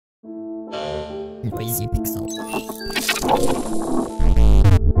Noisy Pixel.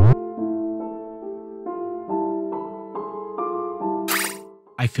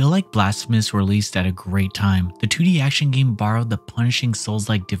 I feel like Blasphemous released at a great time. The 2D action game borrowed the punishing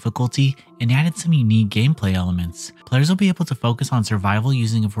Souls-like difficulty and added some unique gameplay elements. Players will be able to focus on survival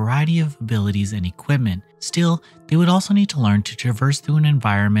using a variety of abilities and equipment. Still, they would also need to learn to traverse through an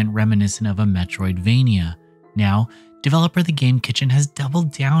environment reminiscent of a Metroidvania. Now, developer The Game Kitchen has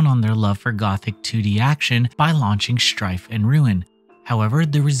doubled down on their love for gothic 2D action by launching Strife and Ruin. However,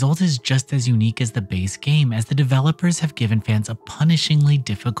 the result is just as unique as the base game, as the developers have given fans a punishingly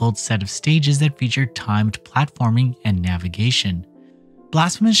difficult set of stages that feature timed platforming and navigation.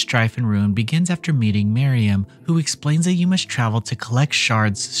 Blasphemous Strife and Ruin begins after meeting Miriam, who explains that you must travel to collect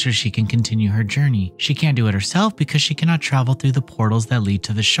shards so she can continue her journey. She can't do it herself because she cannot travel through the portals that lead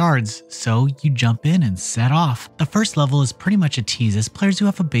to the shards, so you jump in and set off. The first level is pretty much a tease, as players who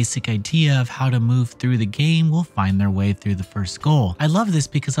have a basic idea of how to move through the game will find their way through the first goal. I love this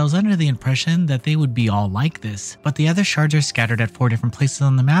because I was under the impression that they would be all like this, but the other shards are scattered at 4 different places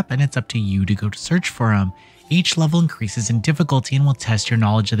on the map and it's up to you to go to search for them. Each level increases in difficulty and will test your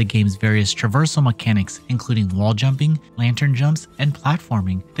knowledge of the game's various traversal mechanics, including wall jumping, lantern jumps, and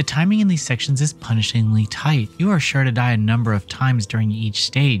platforming. The timing in these sections is punishingly tight. You are sure to die a number of times during each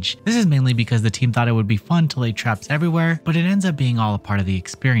stage. This is mainly because the team thought it would be fun to lay traps everywhere, but it ends up being all a part of the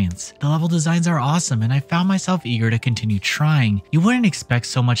experience. The level designs are awesome, and I found myself eager to continue trying. You wouldn't expect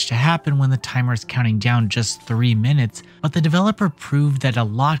so much to happen when the timer is counting down just 3 minutes, but the developer proved that a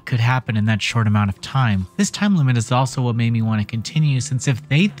lot could happen in that short amount of time. This time limit is also what made me want to continue, since if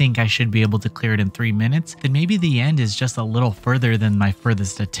they think I should be able to clear it in 3 minutes, then maybe the end is just a little further than my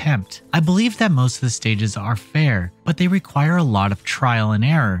furthest attempt. I believe that most of the stages are fair, but they require a lot of trial and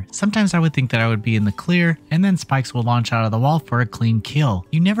error. Sometimes I would think that I would be in the clear, and then spikes will launch out of the wall for a clean kill.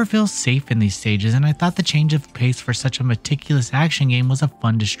 You never feel safe in these stages, and I thought the change of pace for such a meticulous action game was a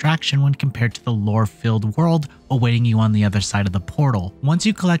fun distraction when compared to the lore-filled world awaiting you on the other side of the portal. Once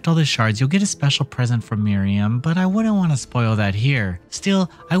you collect all the shards, you'll get a special present from Miriam, but I wouldn't want to spoil that here.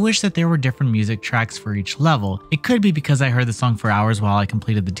 Still, I wish that there were different music tracks for each level. It could be because I heard the song for hours while I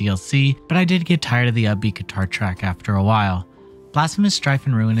completed the DLC, but I did get tired of the upbeat guitar track after a while. Blasphemous Strife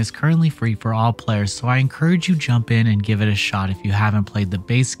and Ruin is currently free for all players, so I encourage you jump in and give it a shot if you haven't played the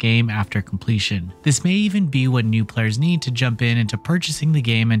base game after completion. This may even be what new players need to jump in into purchasing the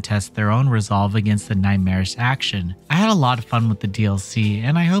game and test their own resolve against the nightmarish action. I had a lot of fun with the DLC,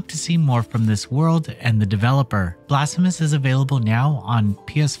 and I hope to see more from this world and the developer. Blasphemous is available now on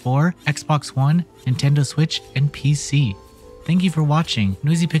PS4, Xbox One, Nintendo Switch, and PC. Thank you for watching.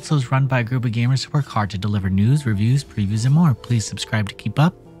 Noisy Pixel is run by a group of gamers who work hard to deliver news, reviews, previews, and more. Please subscribe to keep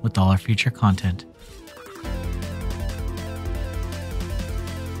up with all our future content.